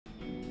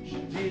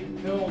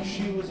didn't know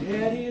she was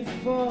headed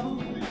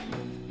for,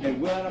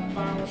 and when I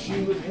found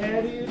she was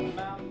headed.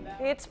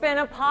 It's been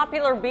a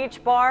popular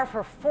beach bar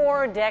for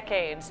 4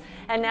 decades,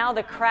 and now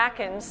the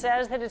Kraken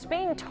says that it's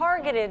being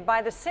targeted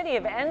by the city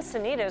of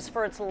Encinitas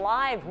for its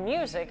live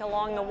music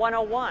along the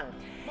 101.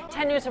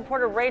 10 News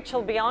reporter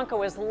Rachel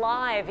Bianco is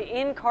live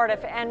in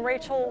Cardiff. And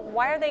Rachel,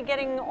 why are they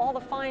getting all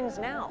the fines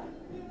now?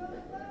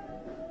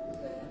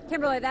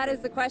 Kimberly, that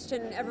is the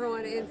question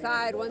everyone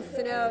inside wants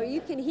to know.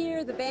 You can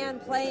hear the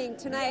band playing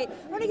tonight.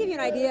 I want to give you an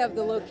idea of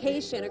the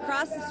location.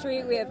 Across the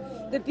street, we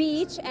have the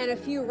beach and a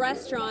few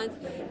restaurants.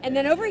 And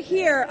then over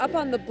here, up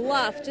on the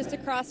bluff, just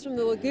across from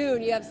the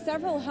lagoon, you have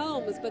several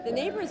homes. But the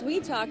neighbors we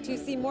talked to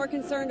seem more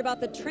concerned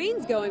about the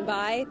trains going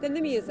by than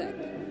the music.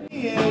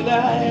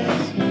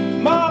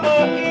 Mama,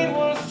 it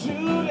was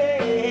too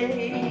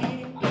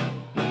late.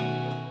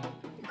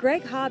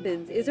 Greg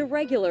Hobbins is a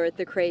regular at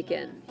the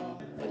Kraken.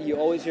 You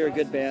always hear a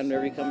good band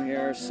whenever you come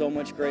here. So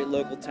much great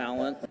local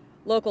talent.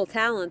 Local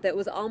talent that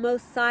was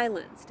almost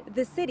silenced.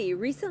 The city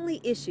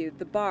recently issued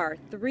the bar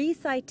 3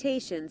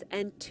 citations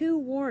and 2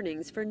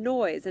 warnings for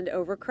noise and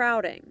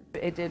overcrowding.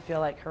 It did feel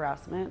like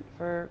harassment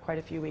for quite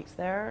a few weeks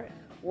there.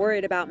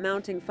 Worried about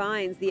mounting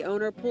fines, the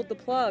owner pulled the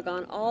plug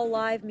on all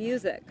live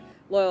music.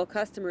 Loyal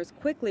customers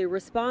quickly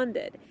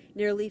responded.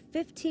 Nearly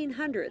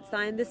 1,500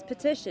 signed this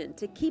petition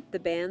to keep the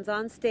bands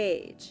on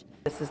stage.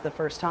 This is the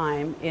first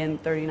time in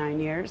 39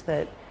 years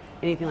that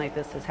anything like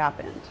this has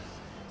happened,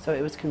 so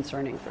it was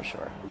concerning for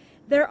sure.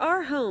 There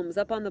are homes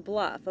up on the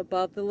bluff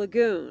above the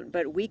lagoon,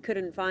 but we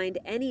couldn't find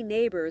any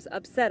neighbors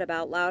upset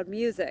about loud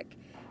music.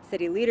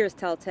 City leaders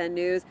tell 10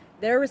 News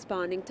they're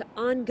responding to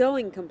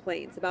ongoing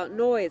complaints about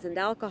noise and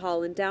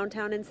alcohol in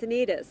downtown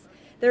Encinitas.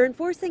 They're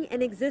enforcing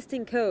an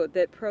existing code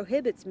that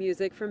prohibits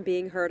music from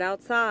being heard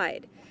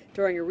outside.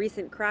 During a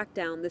recent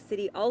crackdown, the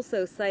city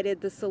also cited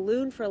the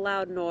Saloon for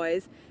loud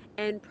noise,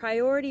 and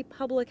Priority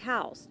Public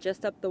House,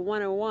 just up the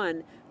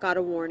 101, got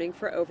a warning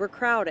for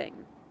overcrowding.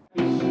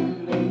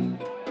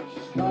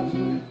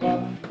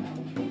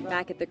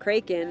 Back at the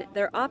Kraken,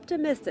 they're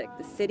optimistic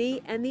the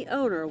city and the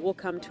owner will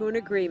come to an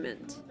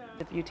agreement.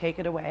 If you take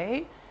it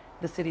away,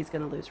 the city's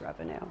going to lose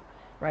revenue,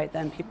 right?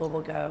 Then people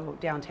will go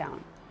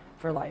downtown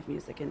for live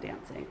music and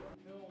dancing.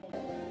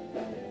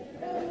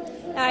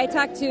 I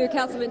talked to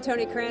Councilman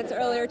Tony Krantz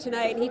earlier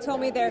tonight, and he told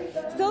me they're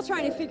still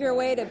trying to figure a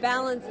way to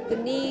balance the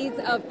needs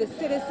of the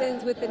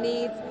citizens with the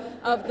needs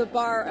of the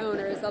bar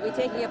owners. They'll be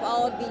taking up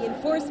all of the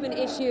enforcement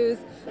issues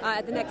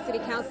at the next city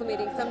council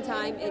meeting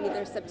sometime in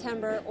either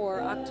September or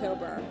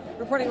October.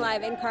 Reporting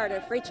live in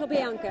Cardiff, Rachel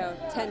Bianco,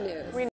 10 News.